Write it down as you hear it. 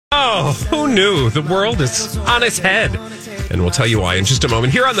Well, who knew? The world is on its head. And we'll tell you why in just a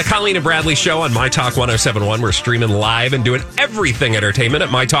moment. Here on the Colleen and Bradley Show on My Talk 1071, we're streaming live and doing everything entertainment at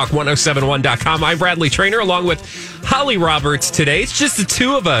MyTalk1071.com. I'm Bradley Trainer along with Holly Roberts today. It's just the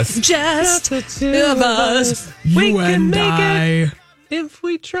two of us. Just the two of us. We can make it. If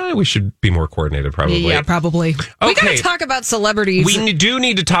we try, we should be more coordinated, probably. Yeah, probably. Okay. We got to talk about celebrities. We do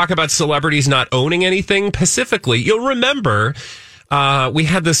need to talk about celebrities not owning anything specifically. You'll remember we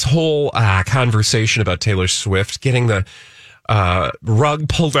had this whole conversation about Taylor Swift getting the rug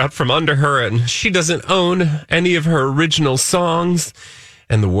pulled out from under her, and she doesn't own any of her original songs,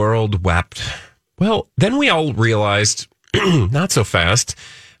 and the world wept. Well, then we all realized, not so fast,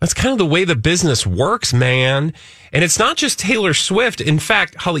 that's kind of the way the business works, man. And it's not just Taylor Swift. In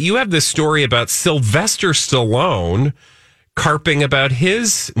fact, Holly, you have this story about Sylvester Stallone carping about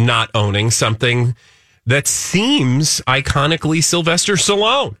his not owning something that seems iconically Sylvester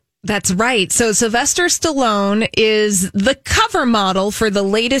Stallone. That's right. So Sylvester Stallone is the cover model for the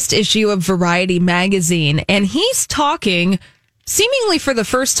latest issue of Variety magazine. And he's talking, seemingly for the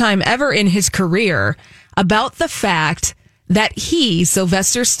first time ever in his career, about the fact that he,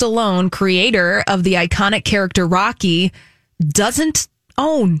 Sylvester Stallone, creator of the iconic character Rocky, doesn't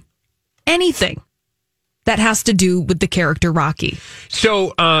own anything that has to do with the character Rocky.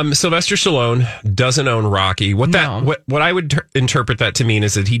 So Sylvester Stallone doesn't own Rocky. What I would interpret that to mean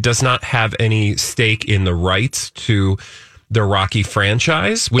is that he does not have any stake in the rights to the Rocky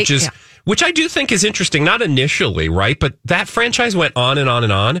franchise, which I do think is interesting. Not initially, right? But that franchise went on and on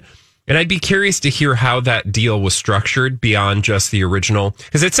and on. And I'd be curious to hear how that deal was structured beyond just the original.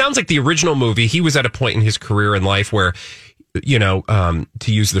 Because it sounds like the original movie, he was at a point in his career and life where, to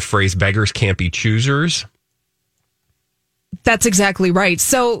use the phrase, beggars can't be choosers. That's exactly right.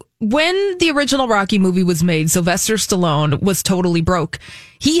 So when the original Rocky movie was made, Sylvester Stallone was totally broke.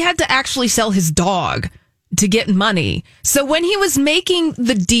 He had to actually sell his dog to get money. So when he was making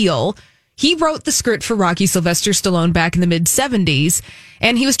the deal, he wrote the script for Rocky, Sylvester Stallone, back in the mid-'70s,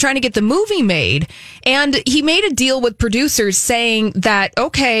 and he was trying to get the movie made. And he made a deal with producers saying that,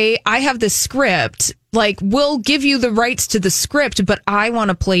 okay, I have this script, like, we'll give you the rights to the script, but I want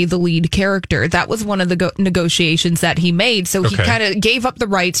to play the lead character. That was one of the negotiations that he made. So he kind of gave up the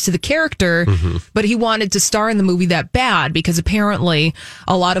rights to the character, but he wanted to star in the movie that bad because apparently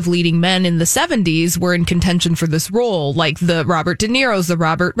a lot of leading men in the 70s were in contention for this role, like the Robert De Niro's, the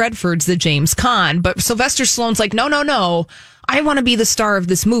Robert Redfords, the James Caan. But Sylvester Stallone's like, no, I want to be the star of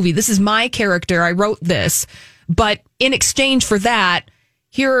this movie. This is my character. I wrote this. But in exchange for that,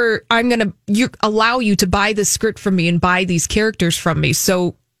 here, I'm going to allow you to buy this script from me and buy these characters from me.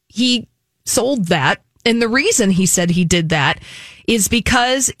 So he sold that. And the reason he said he did that is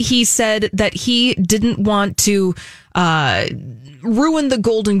because he said that he didn't want to ruin the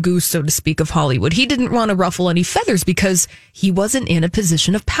golden goose, so to speak, of Hollywood. He didn't want to ruffle any feathers because he wasn't in a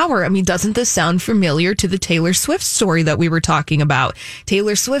position of power. I mean, doesn't this sound familiar to the Taylor Swift story that we were talking about?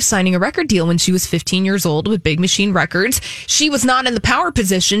 Taylor Swift signing a record deal when she was 15 years old with Big Machine Records. She was not in the power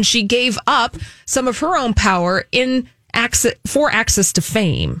position. She gave up some of her own power for access to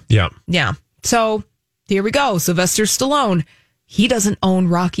fame. Yeah. So here we go. Sylvester Stallone. He doesn't own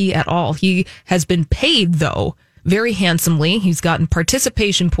Rocky at all. He has been paid, though, very handsomely. He's gotten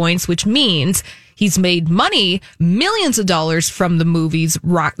participation points, which means he's made money, millions of dollars from the movies,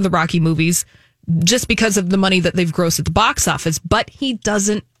 the Rocky movies, just because of the money that they've grossed at the box office. But he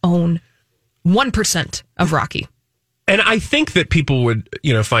doesn't own 1% of Rocky. And I think that people would,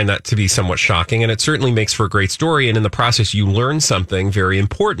 find that to be somewhat shocking, and it certainly makes for a great story. And in the process, you learn something very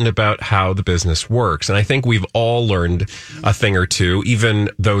important about how the business works. And I think we've all learned a thing or two, even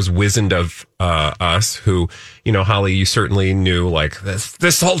those wizened of us who, Holly, you certainly knew, like,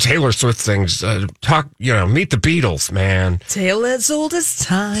 this whole Taylor Swift thing, meet the Beatles, man. Tale as old as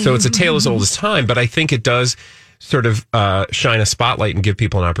time. So it's a tale as old as time, but I think it does sort of shine a spotlight and give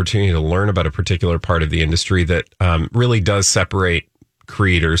people an opportunity to learn about a particular part of the industry that really does separate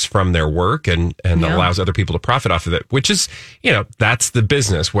creators from their work and allows other people to profit off of it, which is, that's the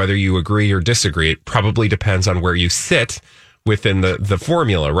business. Whether you agree or disagree, it probably depends on where you sit within the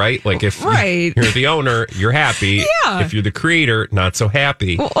formula, right? Like if you're the owner, you're happy. Yeah. If you're the creator, not so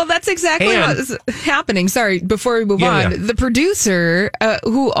happy. Well, that's exactly what's happening. Sorry, before we move on. Yeah. The producer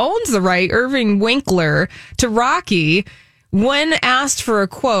who owns the right, Irving Winkler, to Rocky, when asked for a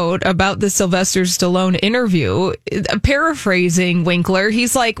quote about the Sylvester Stallone interview, paraphrasing Winkler,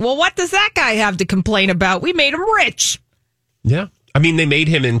 he's like, well, what does that guy have to complain about? We made him rich. Yeah. I mean, they made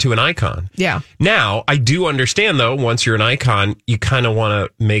him into an icon. Yeah. Now, I do understand, though, once you're an icon, you kind of want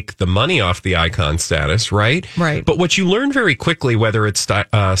to make the money off the icon status, right? Right. But what you learn very quickly, whether it's Sly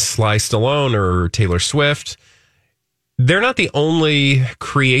Stallone or Taylor Swift, they're not the only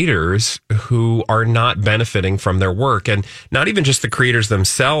creators who are not benefiting from their work. And not even just the creators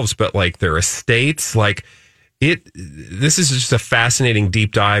themselves, but like their estates, this is just a fascinating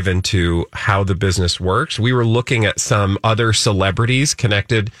deep dive into how the business works. We were looking at some other celebrities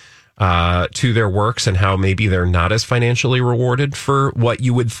connected to their works and how maybe they're not as financially rewarded for what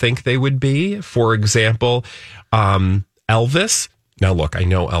you would think they would be. For example, Elvis. Now, look, I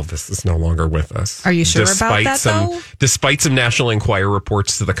know Elvis is no longer with us. Are you sure about that, though? Despite some National Enquirer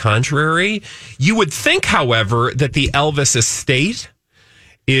reports to the contrary. You would think, however, that the Elvis estate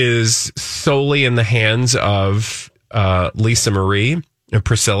is solely in the hands of Lisa Marie and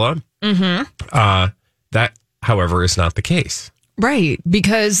Priscilla. Mm-hmm. That, however, is not the case. Right,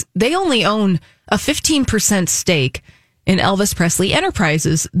 because they only own a 15% stake in Elvis Presley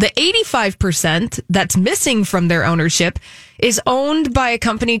Enterprises. The 85% that's missing from their ownership is owned by a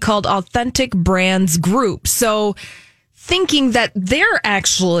company called Authentic Brands Group. So thinking that they're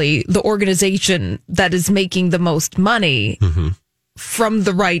actually the organization that is making the most money from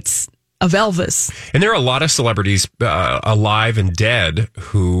the rights of Elvis. And there are a lot of celebrities alive and dead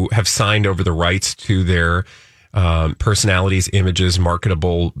who have signed over the rights to their personalities, images,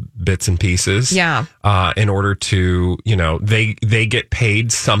 marketable bits and pieces. Yeah. In order to, they get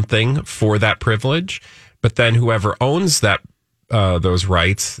paid something for that privilege, but then whoever owns those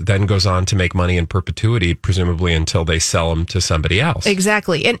rights then goes on to make money in perpetuity, presumably until they sell them to somebody else.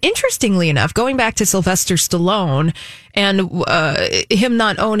 Exactly. And interestingly enough, going back to Sylvester Stallone and him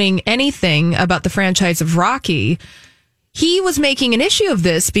not owning anything about the franchise of Rocky, he was making an issue of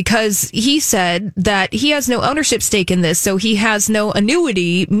this because he said that he has no ownership stake in this, so he has no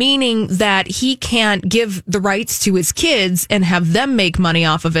annuity, meaning that he can't give the rights to his kids and have them make money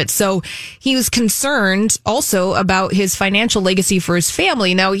off of it. So he was concerned also about his financial legacy for his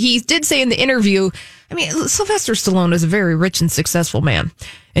family. Now, he did say in the interview, Sylvester Stallone is a very rich and successful man,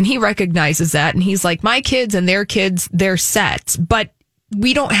 and he recognizes that, and he's like, my kids and their kids, they're set, but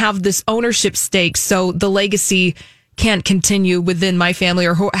we don't have this ownership stake, so the legacy can't continue within my family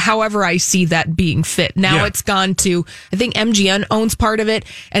or however I see that being fit. Now It's gone to, I think MGM owns part of it,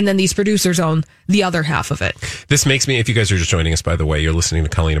 and then these producers own the other half of it. This makes me, if you guys are just joining us, by the way, you're listening to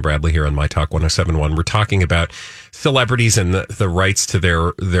Colleen and Bradley here on My Talk 107.1. We're talking about celebrities and the rights to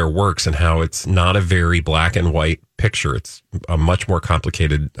their works and how it's not a very black and white picture. It's a much more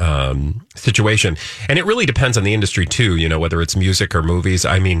complicated situation. And it really depends on the industry too, whether it's music or movies.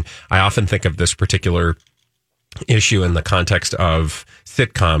 I mean, I often think of this particular issue in the context of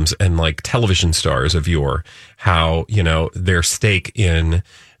sitcoms and like television stars of yore, how, their stake in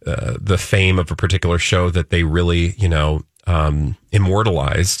the fame of a particular show that they really,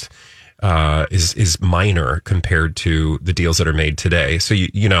 immortalized is minor compared to the deals that are made today. So,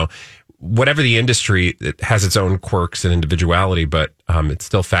 whatever the industry, it has its own quirks and individuality, but it's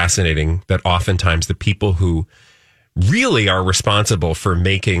still fascinating that oftentimes the people who really are responsible for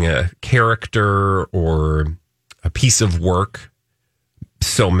making a character or a piece of work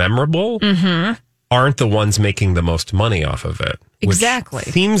so memorable aren't the ones making the most money off of it. Exactly.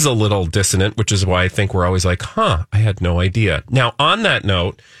 Which seems a little dissonant, which is why I think we're always like, I had no idea. Now, on that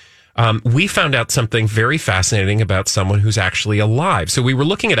note, we found out something very fascinating about someone who's actually alive. So we were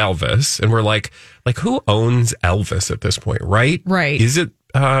looking at Elvis and we're like who owns Elvis at this point, right? Right. Is it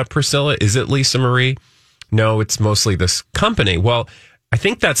Priscilla? Is it Lisa Marie? No, it's mostly this company. Well, I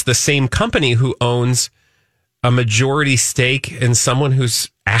think that's the same company who owns a majority stake in someone who's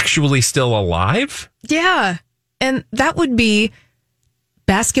actually still alive? Yeah. And that would be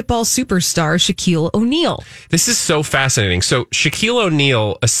basketball superstar Shaquille O'Neal. This is so fascinating. So Shaquille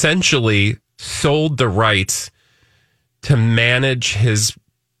O'Neal essentially sold the rights to manage his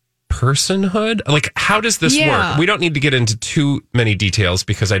personhood. Like, how does this work? We don't need to get into too many details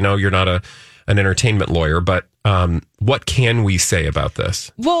because I know you're not an entertainment lawyer, but what can we say about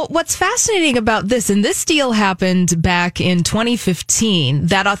this? Well, what's fascinating about this, and this deal happened back in 2015,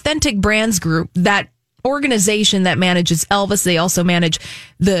 that Authentic Brands Group, that organization that manages Elvis, they also manage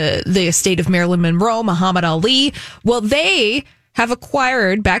the estate of Marilyn Monroe, Muhammad Ali. Well, they have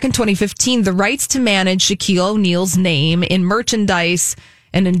acquired back in 2015 the rights to manage Shaquille O'Neal's name in merchandise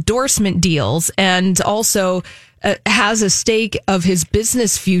and endorsement deals, and also has a stake of his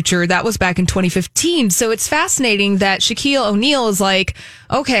business future. That was back in 2015. So it's fascinating that Shaquille O'Neal is like,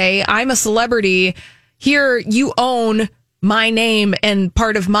 okay, I'm a celebrity. Here, you own my name and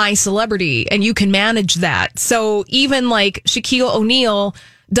part of my celebrity, and you can manage that. So even like Shaquille O'Neal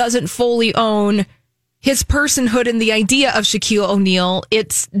doesn't fully own his personhood and the idea of Shaquille O'Neal.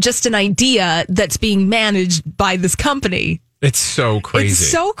 It's just an idea that's being managed by this company. It's so crazy.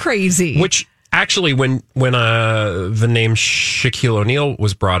 It's so crazy. Which actually, when the name Shaquille O'Neal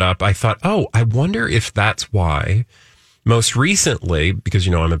was brought up, I thought, oh, I wonder if that's why most recently, because,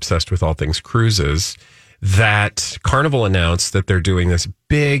 I'm obsessed with all things cruises, that Carnival announced that they're doing this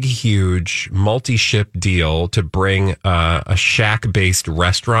big, huge multi-ship deal to bring a shack-based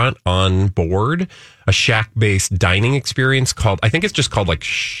restaurant on board, a shack-based dining experience called, I think it's just called like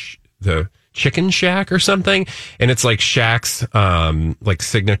the Chicken Shack or something. And it's like Shack's like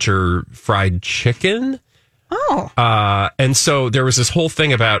signature fried chicken. Oh. And so there was this whole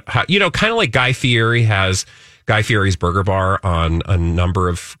thing about how, kind of like Guy Fieri has Guy Fieri's Burger Bar on a number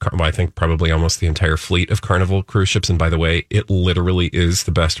of, I think probably almost the entire fleet of Carnival cruise ships. And by the way, it literally is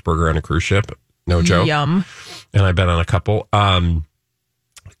the best burger on a cruise ship. No joke. Yum. And I've been on a couple.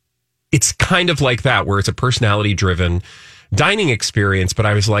 It's kind of like that, where it's a personality driven dining experience. But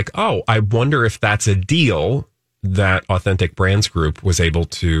I was like, oh, I wonder if that's a deal that Authentic Brands Group was able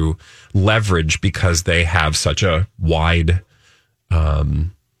to leverage because they have such a wide, a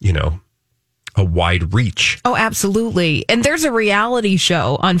wide reach. Oh, absolutely. And there's a reality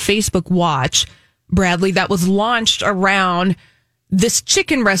show on Facebook Watch, Bradley, that was launched around this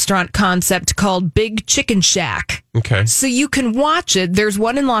chicken restaurant concept called Big Chicken Shack. Okay. So you can watch it. There's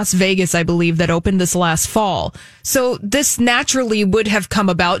one in Las Vegas, I believe, that opened this last fall. So this naturally totally would have come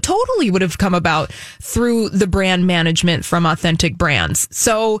about through the brand management from Authentic Brands.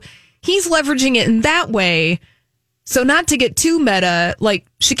 So he's leveraging it in that way. So not to get too meta, like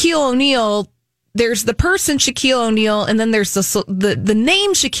Shaquille O'Neal, there's the person Shaquille O'Neal, and then there's the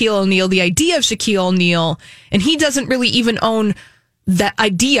name Shaquille O'Neal, the idea of Shaquille O'Neal, and he doesn't really even own that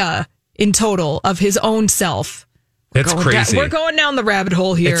idea in total of his own self. It's crazy. We're going down the rabbit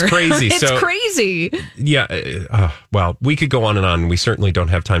hole here. It's crazy. It's crazy. Yeah. Well, we could go on and on. We certainly don't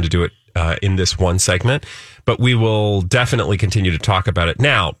have time to do it in this one segment, but we will definitely continue to talk about it.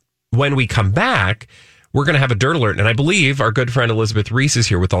 Now, when we come back, we're going to have a Dirt Alert, and I believe our good friend Elizabeth Reese is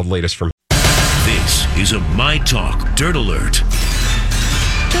here with all the latest from. This is a My Talk Dirt Alert.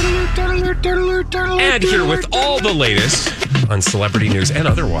 And here with all the latest on celebrity news and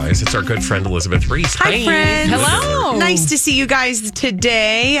otherwise, it's our good friend Elizabeth Reese. Hi, friends. Hello. Nice to see you guys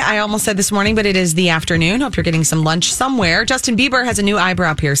today. I almost said this morning, but it is the afternoon. Hope you're getting some lunch somewhere. Justin Bieber has a new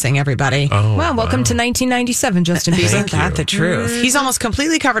eyebrow piercing, everybody. Oh, well, welcome to 1997, Justin Bieber. Isn't that the truth? He's almost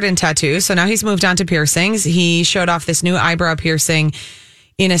completely covered in tattoos, so now he's moved on to piercings. He showed off this new eyebrow piercing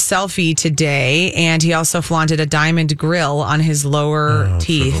in a selfie today, and he also flaunted a diamond grill on his lower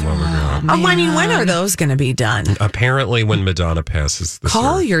teeth. I mean, when are those going to be done? Apparently when Madonna passes this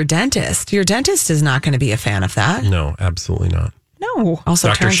Call earth. your dentist. Your dentist is not going to be a fan of that. No, absolutely not. No. Also,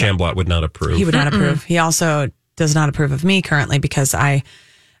 Dr. turns out Chamblot would not approve. he would not approve. He also does not approve of me currently because I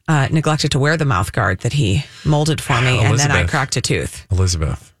neglected to wear the mouth guard that he molded for me, and then I Elizabeth. cracked a tooth.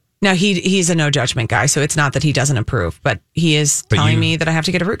 Elizabeth. No, he's a no judgment guy, so it's not that he doesn't approve, but he is telling me that I have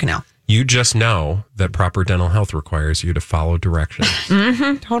to get a root canal. You just know that proper dental health requires you to follow directions.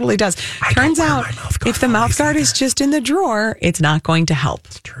 Totally does. Turns out, if the mouth guard is just in the drawer, it's not going to help.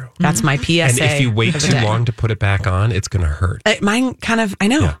 It's true. That's my PSA. And if you wait for the too day. long to put it back on, it's going to hurt. Mine kind of, I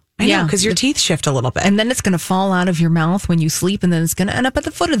know. Yeah. I know, Yeah. because your teeth shift a little bit. And then it's going to fall out of your mouth when you sleep, and then it's going to end up at the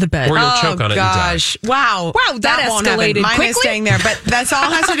foot of the bed. Or you'll choke on it and die. Gosh. Wow. Wow, that won't happen. escalated Mine quickly. is staying there, but that's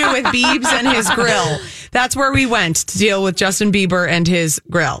all has to do with Biebs and his grill. That's where we went to deal with Justin Bieber and his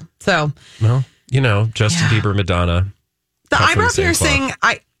grill. So Well, Justin Bieber, Madonna. the cut from eyebrow the same piercing,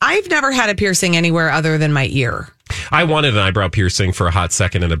 cloth. I've never had a piercing anywhere other than my ear. I wanted an eyebrow piercing for a hot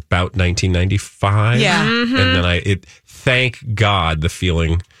second in about 1995. Yeah. And then thank God the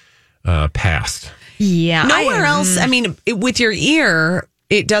feeling passed. Yeah. Nowhere else. I mean, with your ear,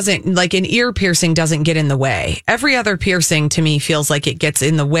 it doesn't, like an ear piercing doesn't get in the way. Every other piercing to me feels like it gets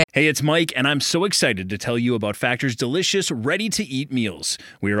in the way. Hey, it's Mike, and I'm so excited to tell you about Factor's delicious, ready-to-eat meals.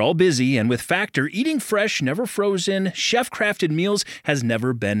 We are all busy, and with Factor, eating fresh, never frozen, chef-crafted meals has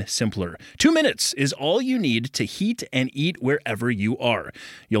never been simpler. 2 minutes is all you need to heat and eat wherever you are.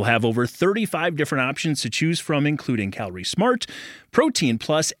 You'll have over 35 different options to choose from, including Calorie Smart, Protein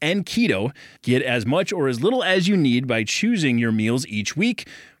Plus, and Keto. Get as much or as little as you need by choosing your meals each week.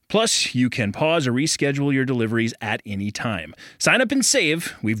 Plus, you can pause or reschedule your deliveries at any time. Sign up and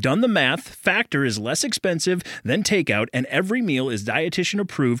save. We've done the math. Factor is less expensive than takeout, and every meal is dietitian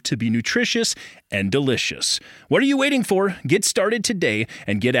approved to be nutritious and delicious. What are you waiting for? Get started today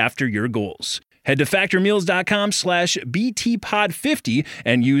and get after your goals. Head to factormeals.com/BTPod50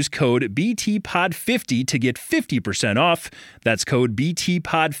 and use code BTPod50 to get 50% off. That's code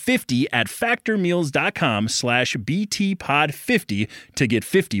BTPod50 at factormeals.com/BTPod50 to get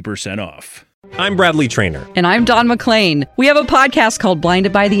 50% off. I'm Bradley Trainer. And I'm Don McClain. We have a podcast called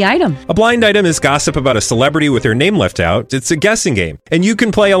Blinded by the Item. A blind item is gossip about a celebrity with their name left out. It's a guessing game, and you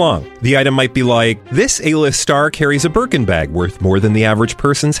can play along. The item might be like, this A-list star carries a Birkin bag worth more than the average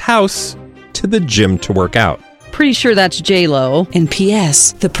person's house to the gym to work out. Pretty sure that's J-Lo. And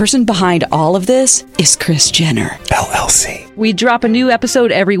P.S. the person behind all of this is Kris Jenner, LLC. We drop a new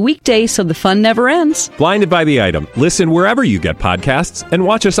episode every weekday so the fun never ends. Blinded by the Item. Listen wherever you get podcasts and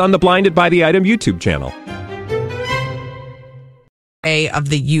watch us on the Blinded by the Item YouTube channel. Of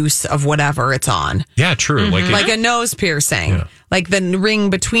the use of whatever it's on. Yeah, true. Like a nose piercing, like the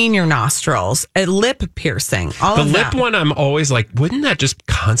ring between your nostrils, a lip piercing, all the of lip that. one, I'm always like, wouldn't that just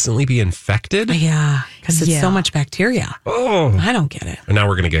constantly be infected? Yeah, because it's so much bacteria. Oh, I don't get it. and now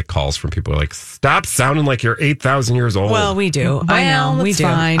we're going to get calls from people like, stop sounding like you're 8,000 years old. Well, we do. I know. We that's do.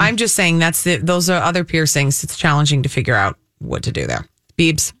 fine. I'm just saying those are other piercings. It's challenging to figure out what to do there.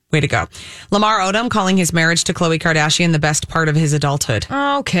 Biebs, way to go. Lamar Odom calling his marriage to Khloe Kardashian the best part of his adulthood.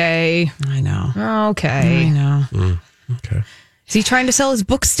 Okay. I know. Okay. I know. okay. Is he trying to sell his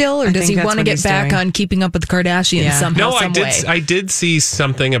book still, or I does think he that's want to what get he's back doing. on Keeping Up with the Kardashians Yeah. somehow, No, some way? I did see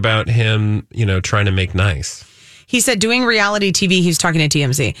something about him, trying to make nice. He said doing reality TV, he was talking to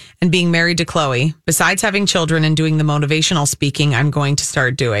TMZ, and being married to Khloe, besides having children and doing the motivational speaking I'm going to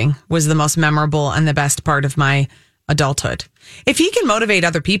start doing, was the most memorable and the best part of my adulthood. If he can motivate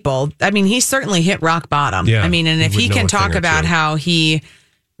other people, I mean, he certainly hit rock bottom. Yeah, I mean, and if he he would know can a thing talk or about two. how he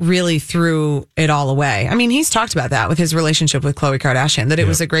really threw it all away. I mean, he's talked about that with his relationship with Khloe Kardashian, that it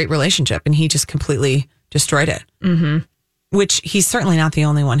was a great relationship and he just completely destroyed it. Mm-hmm. Which he's certainly not the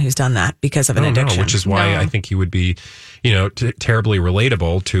only one who's done that because of an addiction. which is why I think he would be, terribly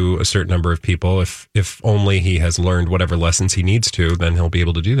relatable to a certain number of people. If only he has learned whatever lessons he needs to, then he'll be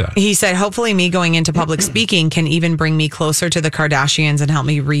able to do that. He said, hopefully me going into public speaking can even bring me closer to the Kardashians and help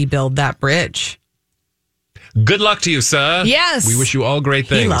me rebuild that bridge. Good luck to you, sir. Yes. We wish you all great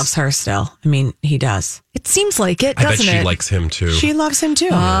things. He loves her still. I mean, he does. It seems like it, I bet doesn't she it? likes him too. She loves him too.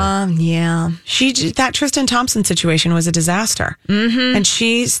 Yeah. That Tristan Thompson situation was a disaster. Mm-hmm. And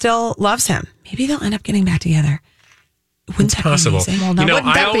she still loves him. Maybe they'll end up getting back together. Wouldn't that possible. be amazing? Well, now,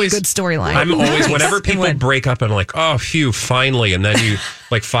 wouldn't that be a good storyline? I'm always, Nice. whenever It people would. break up, I'm like, oh, phew, finally. And then you,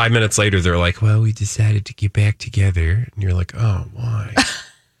 like 5 minutes later, they're like, well, we decided to get back together. And you're like, oh, why?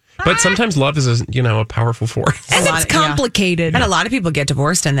 But sometimes love is, a powerful force. And lot it's of- yeah. complicated. And a lot of people get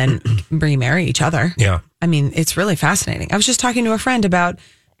divorced and then remarry each other. Yeah. I mean, it's really fascinating. I was just talking to a friend about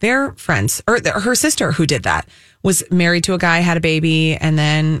their friends, or her sister who did that, was married to a guy, had a baby, and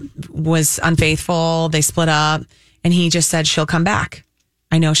then was unfaithful. They split up, and he just said, she'll come back.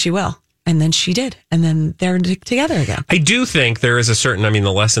 I know she will. And then she did. And then they're together again. I do think there is a certain,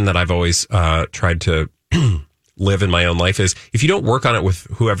 the lesson that I've always tried to live in my own life is if you don't work on it with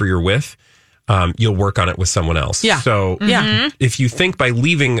whoever you're with, you'll work on it with someone else. Yeah. So if you think by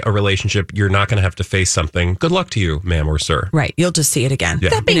leaving a relationship, you're not going to have to face something, good luck to you, ma'am or sir. Right. You'll just see it again. Yeah.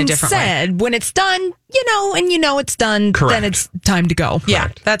 That In a being different way. said, when it's done, it's done, Correct. then it's time to go. Yeah,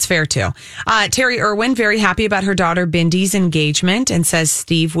 that's fair too. Terry Irwin, very happy about her daughter Bindie's engagement and says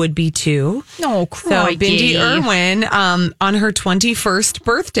Steve would be too. Oh, So crikey. Bindi Irwin, on her 21st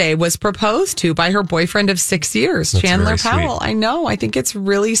birthday, was proposed to by her boyfriend of 6 years, That's Chandler very sweet. Powell. I know. I think it's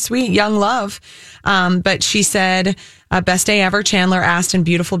really sweet. Young love. But she said, best day ever. Chandler asked, and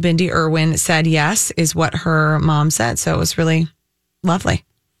beautiful Bindi Irwin said yes, is what her mom said. So it was really lovely.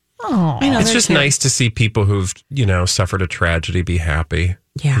 Oh, I know. It's they're just cute. nice to see people who've, suffered a tragedy be happy.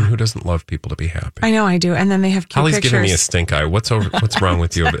 Yeah. And who doesn't love people to be happy? I know I do. And then they have cute Holly's pictures. giving me a stink eye. What's wrong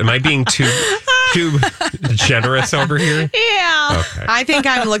with you? Am I being too generous over here? Yeah. Okay. I think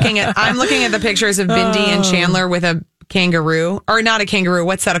I'm looking at the pictures of Bindi and Chandler with a kangaroo, or not a kangaroo.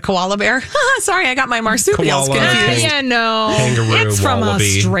 What's that? A koala bear? Sorry, I got my marsupials Koala, confused. yeah, no. Kangaroo, It's from wallaby.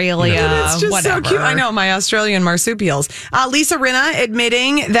 Australia. It's just whatever. so cute. I know, my Australian marsupials. Lisa Rinna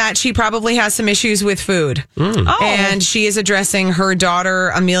admitting that she probably has some issues with food. And she is addressing her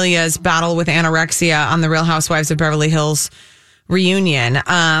daughter Amelia's battle with anorexia on the Real Housewives of Beverly Hills reunion.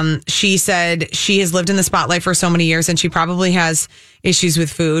 She said she has lived in the spotlight for so many years and she probably has issues with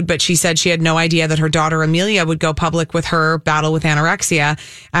food, but she said she had no idea that her daughter Amelia would go public with her battle with anorexia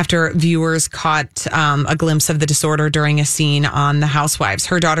after viewers caught a glimpse of the disorder during a scene on The Housewives.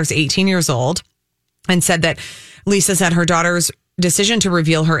 Her daughter's 18 years old and said that Lisa said her daughter's decision to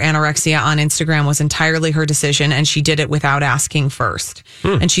reveal her anorexia on Instagram was entirely her decision, and she did it without asking first.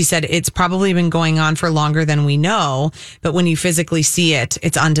 And she said it's probably been going on for longer than we know, but when you physically see it,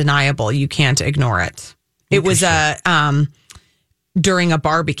 it's undeniable. You can't ignore it. It was during a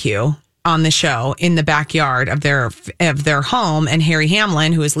barbecue on the show in the backyard of their home, and Harry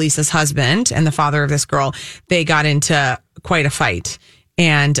Hamlin, who is Lisa's husband and the father of this girl, they got into quite a fight,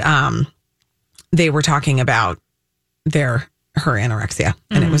 and they were talking about her anorexia,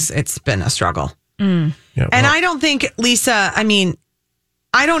 and it's been a struggle. Yeah, And I don't think Lisa, I mean,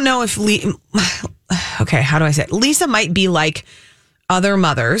 I don't know if okay, how do I say it? Lisa might be like other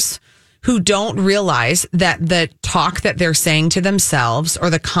mothers who don't realize that the talk that they're saying to themselves or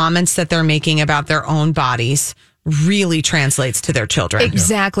the comments that they're making about their own bodies really translates to their children.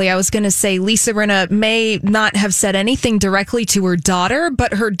 Exactly. I was going to say Lisa Rinna may not have said anything directly to her daughter,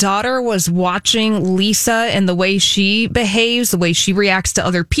 but her daughter was watching Lisa and the way she behaves, the way she reacts to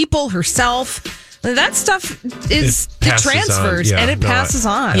other people, herself. That stuff it transfers and it passes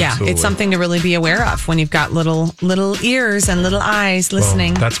on. Yeah, Absolutely. it's something to really be aware of when you've got little ears and little eyes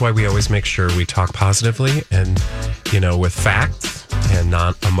listening. Well, that's why we always make sure we talk positively and, with facts and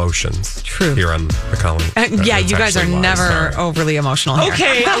not emotions. True. Here on the Colleen. Yeah, you guys are never overly emotional here.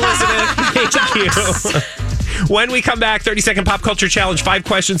 Okay, Elizabeth. Thank you. When we come back, 30-second pop culture challenge, 5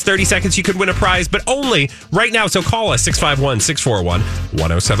 questions, 30 seconds. You could win a prize, but only right now. So call us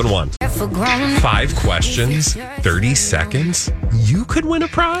 651-641-1071. 5 questions, 30 seconds. You could win a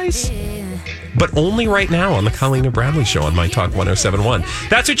prize, but only right now on the Colleen and Bradley Show on My Talk 1071.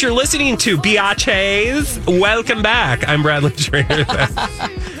 That's what you're listening to, biatches. Welcome back. I'm Bradley Trainer.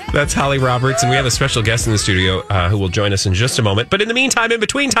 That's Holly Roberts, and we have a special guest in the studio who will join us in just a moment. But in the meantime, in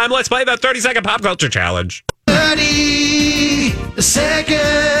between time, let's play the 30-second pop culture challenge.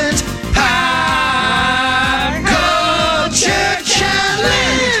 30-second pop culture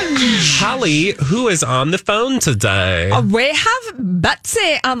challenge. Holly, who is on the phone today? We have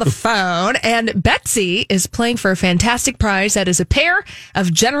Betsy on the phone, and Betsy is playing for a fantastic prize that is a pair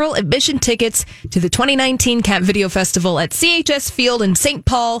of general admission tickets to the 2019 Cat Video Festival at CHS Field in St.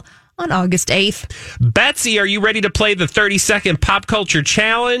 Paul on August 8th. Betsy, are you ready to play the 30-second pop culture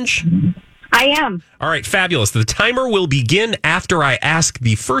challenge? I am. All right, fabulous. The timer will begin after I ask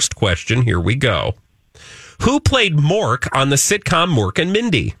the first question. Here we go. Who played Mork on the sitcom Mork and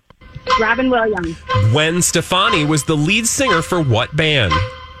Mindy? Robin Williams. Gwen Stefani was the lead singer for what band?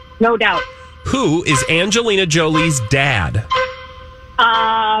 No Doubt. Who is Angelina Jolie's dad?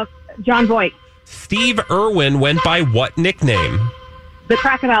 John Voight. Steve Irwin went by what nickname? The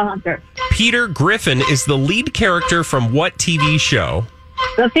Crocodile Hunter. Peter Griffin is the lead character from what TV show?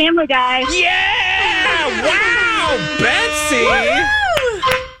 The Family Guy. Yeah! Wow! Betsy!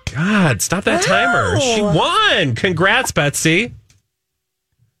 God, stop that timer. She won. Congrats, Betsy.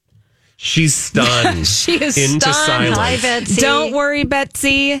 She's stunned. She is into stunned. silence. Hi, Betsy. Don't worry,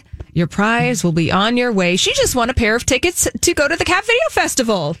 Betsy. Your prize will be on your way. She just won a pair of tickets to go to the Cat Video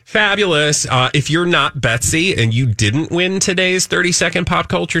Festival. Fabulous. If you're not Betsy and you didn't win today's 30-second pop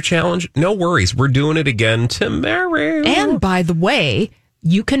culture challenge, no worries. We're doing it again tomorrow. And by the way,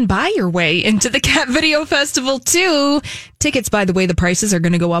 you can buy your way into the Cat Video Festival too. Tickets, by the way, the prices are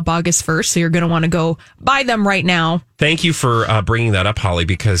going to go up August 1st, so you're going to want to go buy them right now. Thank you for bringing that up, Holly,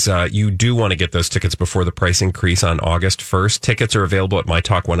 because you do want to get those tickets before the price increase on August 1st. Tickets are available at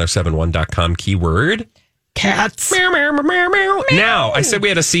mytalk1071.com, keyword cats. Meow, meow, meow, meow, meow. Now, I said we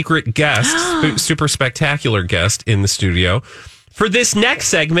had a secret guest, super spectacular guest in the studio. For this next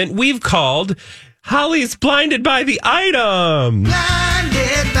segment, we've called Holly's Blinded by the Item.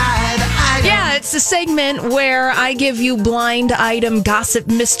 Yeah, it's a segment where I give you blind item gossip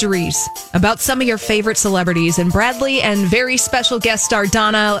mysteries about some of your favorite celebrities. And Bradley and very special guest star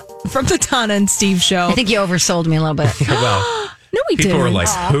Donna from the Donna and Steve Show. I think you oversold me a little bit. Well, no, we didn't. people were like,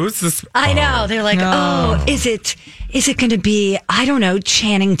 who's this? I know. They're like, is it going to be, I don't know,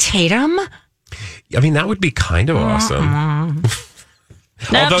 Channing Tatum? I mean, that would be kind of awesome.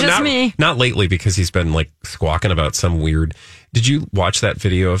 Me. Not lately, because he's been like squawking about some weird. Did you watch that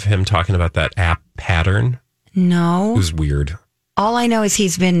video of him talking about that app Pattern? No. It was weird. All I know is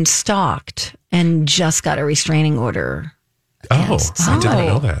he's been stalked and just got a restraining order. I didn't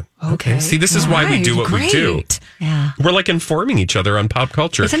know that. Okay. See, this is why we do what we do. Yeah. We're like informing each other on pop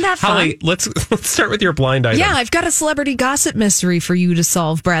culture. Isn't that fun? Holly, let's start with your blind item. Yeah, I've got a celebrity gossip mystery for you to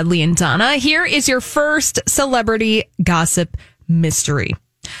solve, Bradley and Donna. Here is your first celebrity gossip mystery.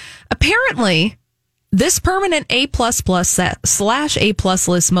 Apparently, this permanent A++/A+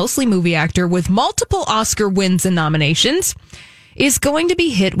 list, mostly movie actor with multiple Oscar wins and nominations, is going to be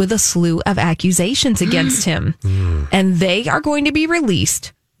hit with a slew of accusations against him. And they are going to be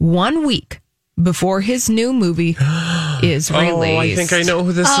released 1 week before his new movie is released. Oh, I think I know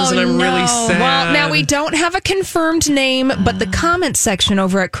who this is, and I'm really sad. Well, now we don't have a confirmed name, but the comment section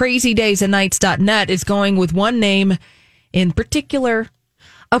over at crazydaysandnights.net is going with one name in particular.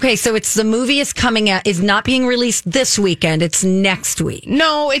 Okay, so it's the movie is coming out, is not being released this weekend. It's next week.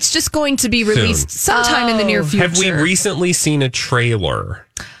 No, it's just going to be released sometime in the near future. Have we recently seen a trailer?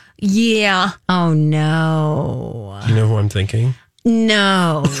 Yeah. Oh, no. Do you know who I'm thinking?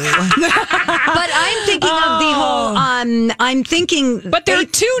 No. But I'm thinking of the whole, I'm thinking. But there are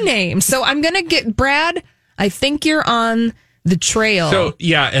two names. So I'm going to get, Brad, I think you're on the trail. So,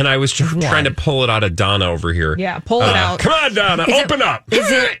 yeah, and I was trying to pull it out of Donna over here. Yeah, pull it out. Come on, Donna, open up.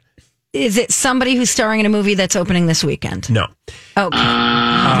 Is it somebody who's starring in a movie that's opening this weekend? No. Okay.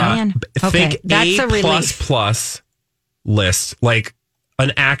 Man. Think that's a relief. plus list, like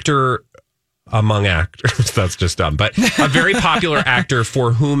an actor among actors. That's just dumb. But a very popular actor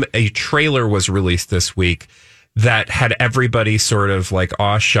for whom a trailer was released this week that had everybody sort of like,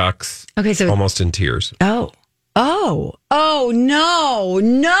 aw shucks, okay, so almost in tears. Oh,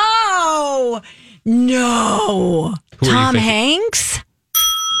 no. Tom Hanks?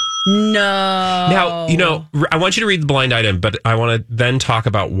 No. Now, I want you to read the blind item, but I want to then talk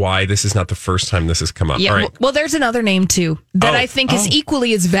about why this is not the first time this has come up. Yeah, all right. well, there's another name too that I think is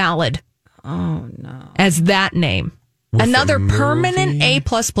equally as valid. Oh, no. As that name. With another permanent A++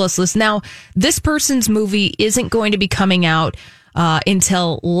 list. Now, this person's movie isn't going to be coming out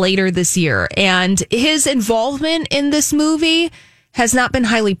until later this year. And his involvement in this movie has not been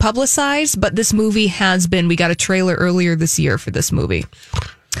highly publicized, but this movie has been. We got a trailer earlier this year for this movie.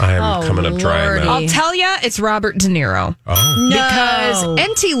 I am coming up dry on that. I'll tell you, it's Robert De Niro. Oh. Because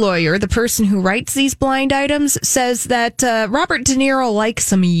NT Lawyer, the person who writes these blind items, says that Robert De Niro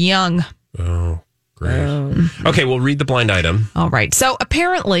likes him young. Oh, great. Okay, we'll read the blind item. All right. So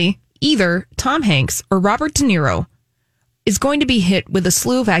apparently, either Tom Hanks or Robert De Niro is going to be hit with a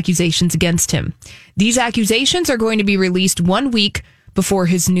slew of accusations against him. These accusations are going to be released 1 week before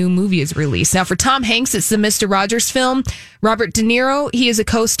his new movie is released. Now, for Tom Hanks, it's the Mr. Rogers film. Robert De Niro, he is a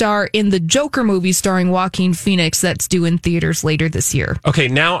co-star in the Joker movie starring Joaquin Phoenix that's due in theaters later this year. Okay,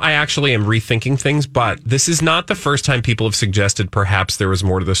 now I actually am rethinking things, but this is not the first time people have suggested perhaps there was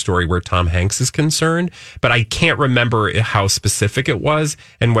more to the story where Tom Hanks is concerned, but I can't remember how specific it was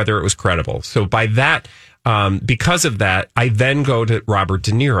and whether it was credible. So by that, because of that, I then go to Robert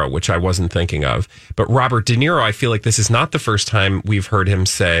De Niro, which I wasn't thinking of. But Robert De Niro, I feel like this is not the first time we've heard him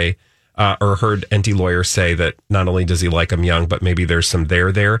say, or heard NT Lawyer say that not only does he like him young, but maybe there's some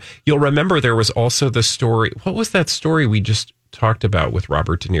there. You'll remember there was also the story. What was that story we just talked about with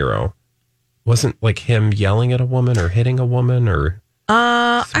Robert De Niro? Wasn't like him yelling at a woman or hitting a woman or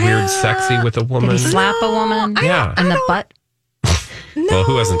weird sexy with a woman? Did he slap a woman? Yeah. In the butt? No. Well,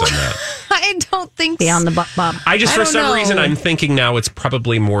 who hasn't done that? I don't think Beyond the butt, Bob. For some reason, I'm thinking now it's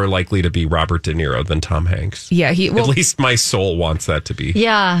probably more likely to be Robert De Niro than Tom Hanks. Yeah, at least my soul wants that to be.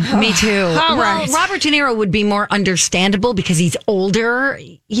 Yeah, me too. All right. Robert De Niro would be more understandable because he's older,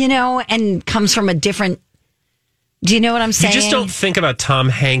 and comes from a different. Do you know what I'm saying? You just don't think about Tom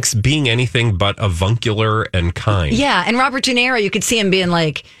Hanks being anything but avuncular and kind. Yeah, and Robert De Niro, you could see him being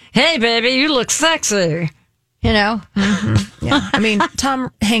like, "Hey, baby, you look sexy." Mm-hmm. Yeah. I mean,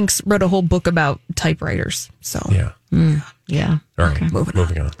 Tom Hanks wrote a whole book about typewriters. So, yeah. Yeah. All right. Okay.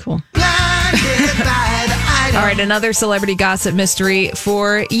 Moving on. Cool. All right. Another celebrity gossip mystery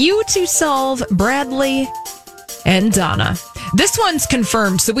for you to solve, Bradley and Donna. This one's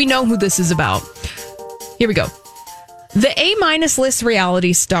confirmed, so we know who this is about. Here we go. The A-list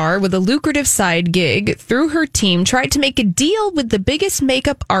reality star with a lucrative side gig through her team tried to make a deal with the biggest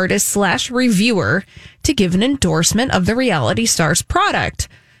makeup artist / reviewer to give an endorsement of the reality star's product.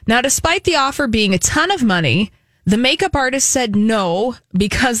 Now, despite the offer being a ton of money, the makeup artist said no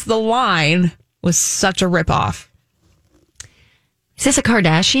because the line was such a ripoff. Is this a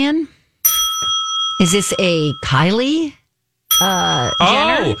Kardashian? Is this a Kylie?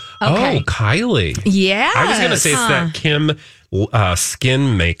 Jenner? Okay. Kylie. Yeah. I was going to say it's that Kim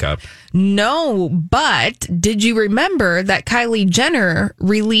skin makeup. No, but did you remember that Kylie Jenner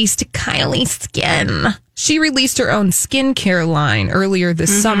released Kylie Skin? She released her own skincare line earlier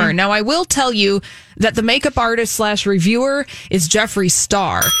this summer. Now, I will tell you that the makeup artist / reviewer is Jeffree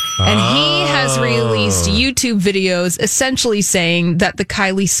Star. And he has released YouTube videos essentially saying that the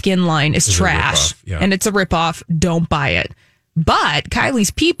Kylie Skin line is trash. And it's a ripoff. Don't buy it. But Kylie's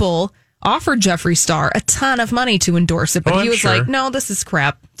people offered Jeffree Star a ton of money to endorse it. But he was like, no, this is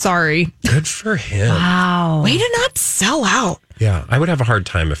crap. Sorry. Good for him. Wow. Way to not sell out. Yeah, I would have a hard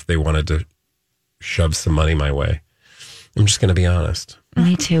time if they wanted to shove some money my way. I'm just going to be honest.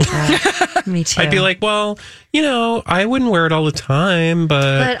 Me too, bro. Me too. I'd be like, well, I wouldn't wear it all the time,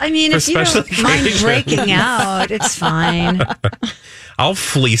 but I mean, if you don't mind breaking out, it's fine. I'll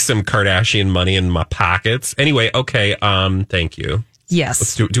fleece some Kardashian money in my pockets. Anyway, okay. Thank you. Yes.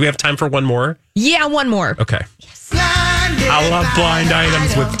 Let's do we have time for one more? Yeah, one more. Okay. Yes. I love blind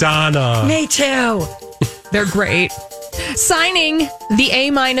items with Donna. Me too. They're great. Signing the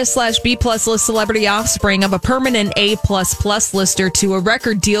A-/B+ list celebrity offspring of a permanent A++ lister to a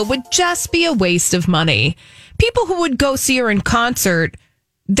record deal would just be a waste of money. People who would go see her in concert,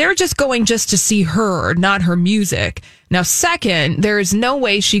 they're just going just to see her, not her music. Now, second, there is no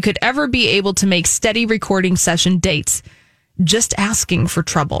way she could ever be able to make steady recording session dates. Just asking for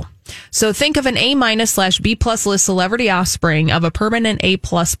trouble. So think of an A-/B+ list celebrity offspring of a permanent A++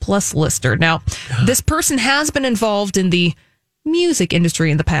 lister. Now, this person has been involved in the music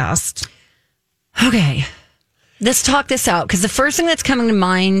industry in the past. Okay. Let's talk this out, because the first thing that's coming to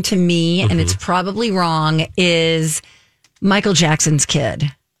mind to me, and it's probably wrong, is Michael Jackson's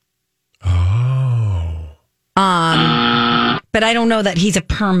kid. But I don't know that he's a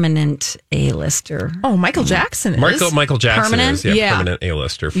permanent A-lister. Oh, Michael Jackson is. Michael Jackson permanent? is permanent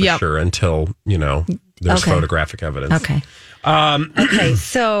A-lister for sure until, there's photographic evidence. Okay. Okay,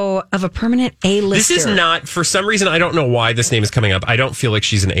 so of a permanent A-lister. This is not, for some reason, I don't know why this name is coming up. I don't feel like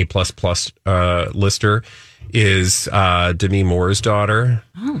she's an A++ lister. Is Demi Moore's daughter.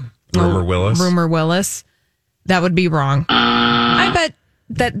 Rumor Willis. Rumor Willis. That would be wrong. I bet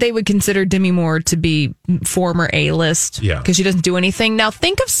that they would consider Demi Moore to be former A-list. Yeah. Because she doesn't do anything. Now,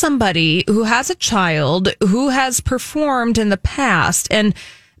 think of somebody who has a child who has performed in the past, and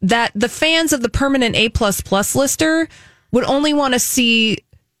that the fans of the permanent A++ lister would only want to see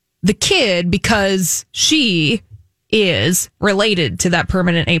the kid because she is related to that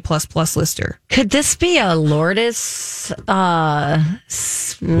permanent A++ lister. Could this be a Lourdes? I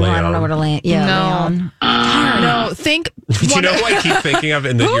don't know what a land. Yeah, no. No, think. You know who I keep thinking of,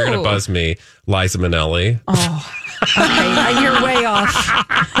 and then you're going to buzz me, Liza Minnelli. Oh, okay, you're way off.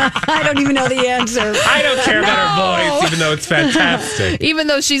 I don't even know the answer. I don't care about her voice, even though it's fantastic. Even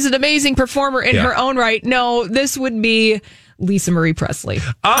though she's an amazing performer in her own right. No, this would be Lisa Marie Presley.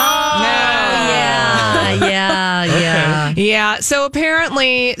 Yeah. So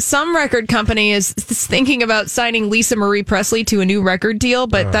apparently some record company is thinking about signing Lisa Marie Presley to a new record deal,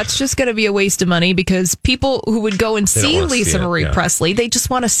 but that's just going to be a waste of money because people who would go and see Lisa Marie Presley, they just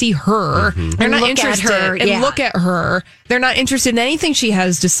want to see her. They're not interested and look at her. They're not interested in anything she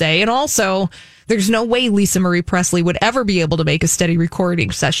has to say. And also, there's no way Lisa Marie Presley would ever be able to make a steady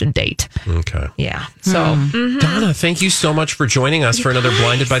recording session date. Okay. Yeah. So, Donna, thank you so much for joining us for another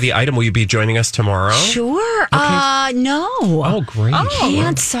Blinded by the Item. Will you be joining us tomorrow? Sure. Okay. No. Oh, great. I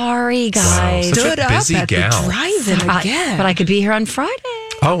can't. Sorry, guys. Wow, such a busy up at gal. the drive-in again. But I could be here on Friday.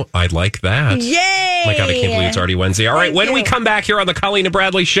 Oh, I like that. Yay! Oh my God, I can't believe it's already Wednesday. All right, when we come back here on the Colleen and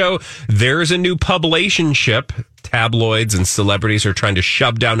Bradley Show, there's a new publicationship. Tabloids and celebrities are trying to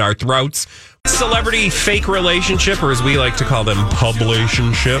shove down our throats. Celebrity fake relationship, or as we like to call them,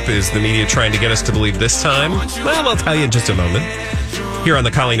 publicationship, is the media trying to get us to believe this time? Well, I'll tell you in just a moment. Here on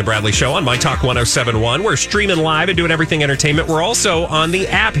the Colleen and Bradley Show on My Talk 107.1. We're streaming live and doing everything entertainment. We're also on the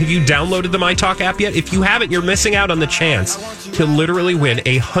app. Have you downloaded the My Talk app yet? If you haven't, you're missing out on the chance to literally win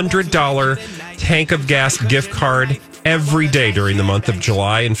a $100 tank of gas gift card every day during the month of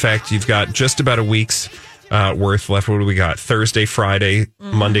July. In fact, you've got just about a week's worth left. What do we got? Thursday, Friday,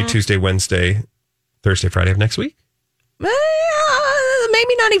 Monday, Tuesday, Wednesday, Thursday, Friday of next week?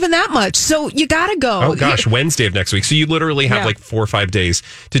 Maybe not even that much. So you got to go. Oh, gosh, Wednesday of next week. So you literally have like 4 or 5 days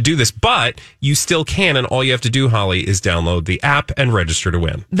to do this. But you still can. And all you have to do, Holly, is download the app and register to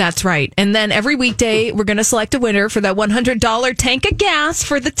win. That's right. And then every weekday, we're going to select a winner for that $100 tank of gas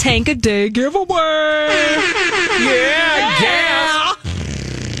for the Tank a Day giveaway. Yeah, gas.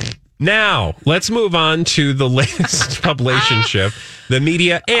 Now, let's move on to the latest publicationship. The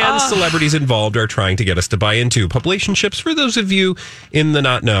media and celebrities involved are trying to get us to buy into. Publicationships, for those of you in the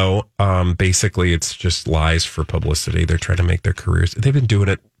not know, basically it's just lies for publicity. They're trying to make their careers. They've been doing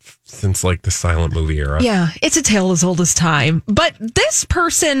it since like the silent movie era. Yeah, it's a tale as old as time. But this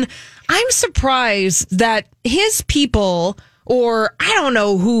person, I'm surprised that his people, or I don't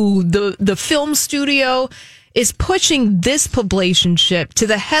know who, the film studio is pushing this publicationship to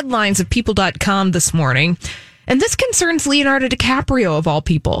the headlines of People.com this morning. And this concerns Leonardo DiCaprio, of all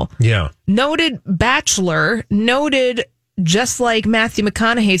people. Yeah. Noted bachelor, noted just like Matthew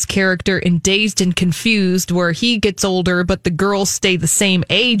McConaughey's character in Dazed and Confused, where he gets older, but the girls stay the same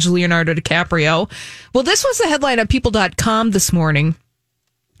age, Leonardo DiCaprio. Well, this was the headline on People.com this morning.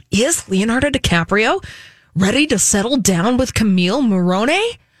 Is Leonardo DiCaprio ready to settle down with Camille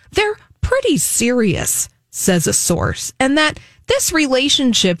Morrone? They're pretty serious, says a source, and that this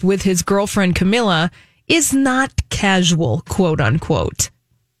relationship with his girlfriend Camilla is not casual, quote unquote.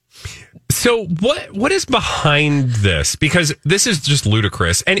 So what is behind this? Because this is just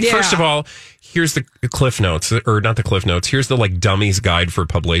ludicrous. And first of all, here's the Cliff Notes, or not the Cliff Notes. Here's the Dummy's Guide for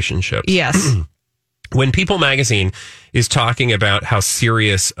Publicationships. Yes. When People Magazine is talking about how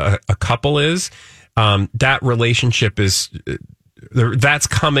serious a couple is, that relationship is that's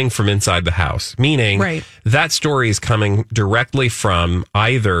coming from inside the house. Meaning that story is coming directly from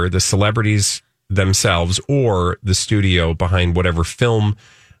either the celebrities themselves or the studio behind whatever film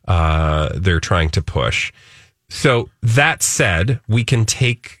they're trying to push. So that said, we can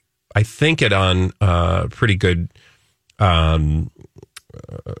take, I think, it on pretty good.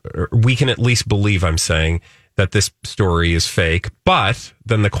 We can at least believe, I'm saying, that this story is fake. But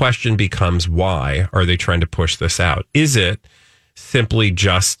then the question becomes, why are they trying to push this out? Is it simply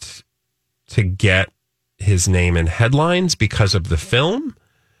just to get his name in headlines because of the film?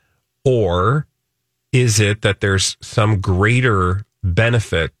 Or is it that there's some greater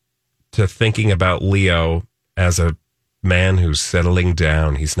benefit to thinking about Leo as a man who's settling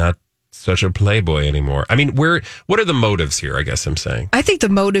down? He's not such a playboy anymore. I mean, what are the motives here, I guess I'm saying? I think the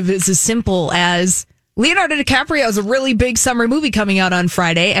motive is as simple as Leonardo DiCaprio has a really big summer movie coming out on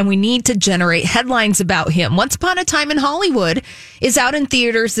Friday, and we need to generate headlines about him. Once Upon a Time in Hollywood is out in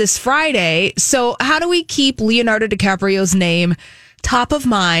theaters this Friday. So how do we keep Leonardo DiCaprio's name top of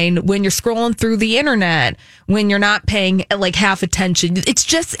mind when you're scrolling through the internet, when you're not paying half attention? It's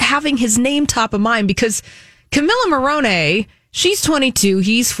just having his name top of mind, because Camilla Morrone, she's 22,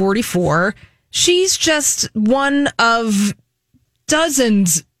 he's 44. She's just one of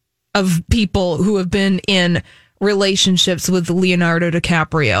dozens of people who have been in relationships with Leonardo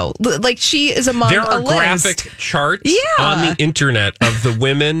DiCaprio. She is among there are a list. Graphic charts on the internet of the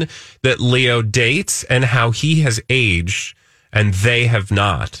women that Leo dates and how he has aged and they have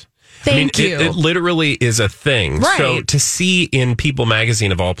not. Thank you. It literally is a thing. Right. So to see in People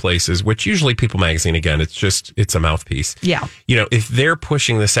Magazine of all places, which usually People Magazine, again, it's a mouthpiece. Yeah. If they're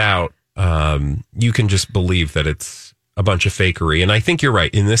pushing this out, you can just believe that it's a bunch of fakery. And I think you're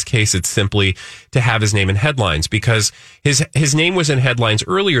right. In this case, it's simply to have his name in headlines, because his name was in headlines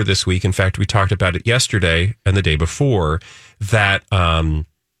earlier this week. In fact, we talked about it yesterday and the day before, that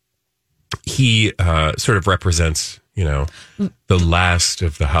he sort of represents, the last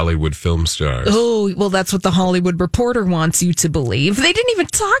of the Hollywood film stars. Oh, well, that's what the Hollywood Reporter wants you to believe. They didn't even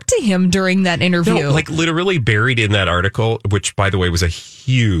talk to him during that interview. No, literally buried in that article, which, by the way, was a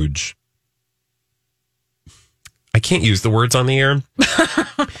huge... I can't use the words on the air.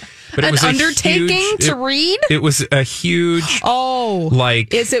 But it was undertaking to read? It was a huge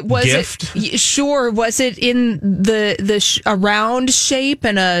gift. Sure, was it in a round shape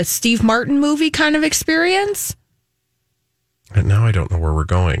and a Steve Martin movie kind of experience? And now I don't know where we're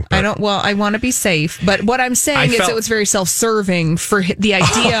going. I want to be safe, but what I'm saying is it was very self-serving for the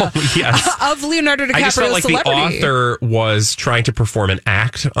idea of Leonardo DiCaprio's I just felt like celebrity. the author was trying to perform an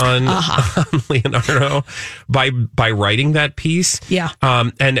act on Leonardo by writing that piece. Yeah.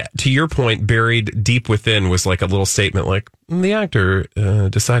 And to your point, buried deep within was like a little statement like, the actor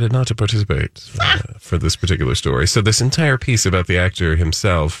decided not to participate for this particular story. So this entire piece about the actor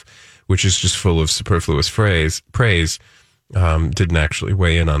himself, which is just full of superfluous praise, didn't actually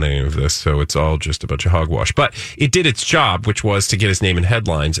weigh in on any of this, so it's all just a bunch of hogwash. But it did its job, which was to get his name in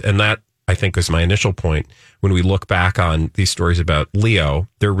headlines, and that, I think, was my initial point. When we look back on these stories about Leo,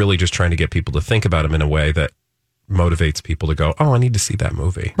 they're really just trying to get people to think about him in a way that motivates people to go, I need to see that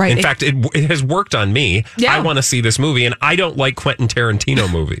movie. Right. In fact, it has worked on me. Yeah. I want to see this movie, and I don't like Quentin Tarantino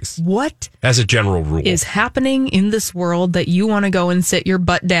movies. What as a general rule is happening in this world that you want to go and sit your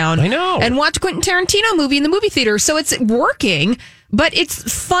butt down and watch Quentin Tarantino movie in the movie theater? So it's working, but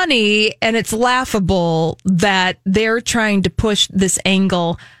it's funny and it's laughable that they're trying to push this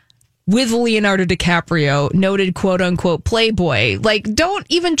angle with Leonardo DiCaprio, noted quote-unquote playboy. Don't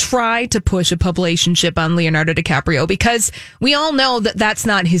even try to push a publicationship on Leonardo DiCaprio, because we all know that that's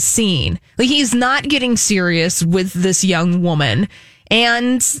not his scene. He's not getting serious with this young woman,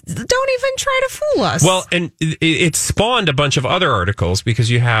 and don't even try to fool us. Well, and it spawned a bunch of other articles, because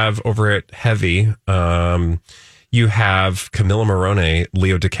you have over at Heavy, you have Camilla Morrone,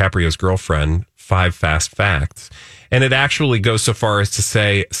 Leo DiCaprio's girlfriend, 5 Fast Facts. And it actually goes so far as to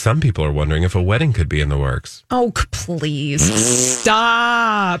say some people are wondering if a wedding could be in the works. Oh, please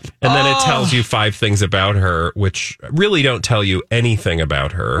stop. And then it tells you 5 things about her, which really don't tell you anything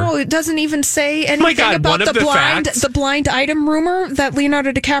about her. Oh, it doesn't even say anything about the blind item rumor that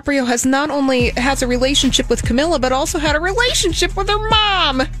Leonardo DiCaprio not only has a relationship with Camilla, but also had a relationship with her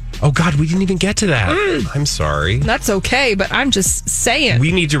mom. Oh, God, we didn't even get to that. I'm sorry. That's okay, but I'm just saying.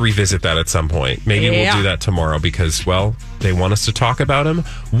 We need to revisit that at some point. Maybe we'll do that tomorrow because, well, they want us to talk about him.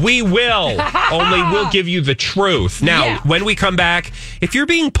 We will. Only we'll give you the truth. Now, when we come back, if you're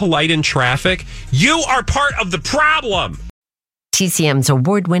being polite in traffic, you are part of the problem. TCM's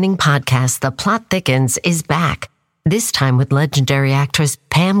award-winning podcast, The Plot Thickens, is back. This time with legendary actress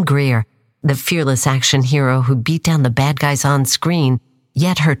Pam Grier, the fearless action hero who beat down the bad guys on screen.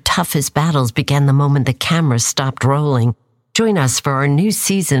 Yet her toughest battles began the moment the cameras stopped rolling. Join us for our new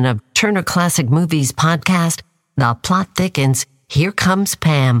season of Turner Classic Movies podcast, The Plot Thickens, Here Comes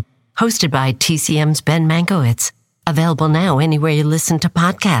Pam, hosted by TCM's Ben Mankiewicz. Available now anywhere you listen to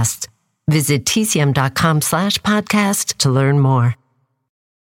podcasts. Visit tcm.com/podcast to learn more.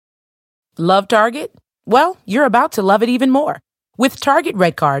 Love Target? Well, you're about to love it even more. With Target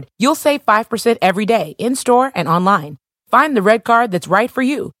Red Card, you'll save 5% every day, in-store and online. Find the Red Card that's right for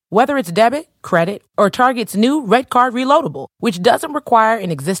you, whether it's debit, credit, or Target's new Red Card Reloadable, which doesn't require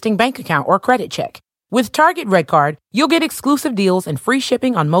an existing bank account or credit check. With Target Red Card, you'll get exclusive deals and free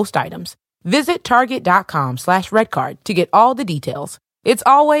shipping on most items. Visit target.com/redcard to get all the details. It's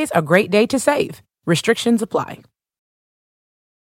always a great day to save. Restrictions apply.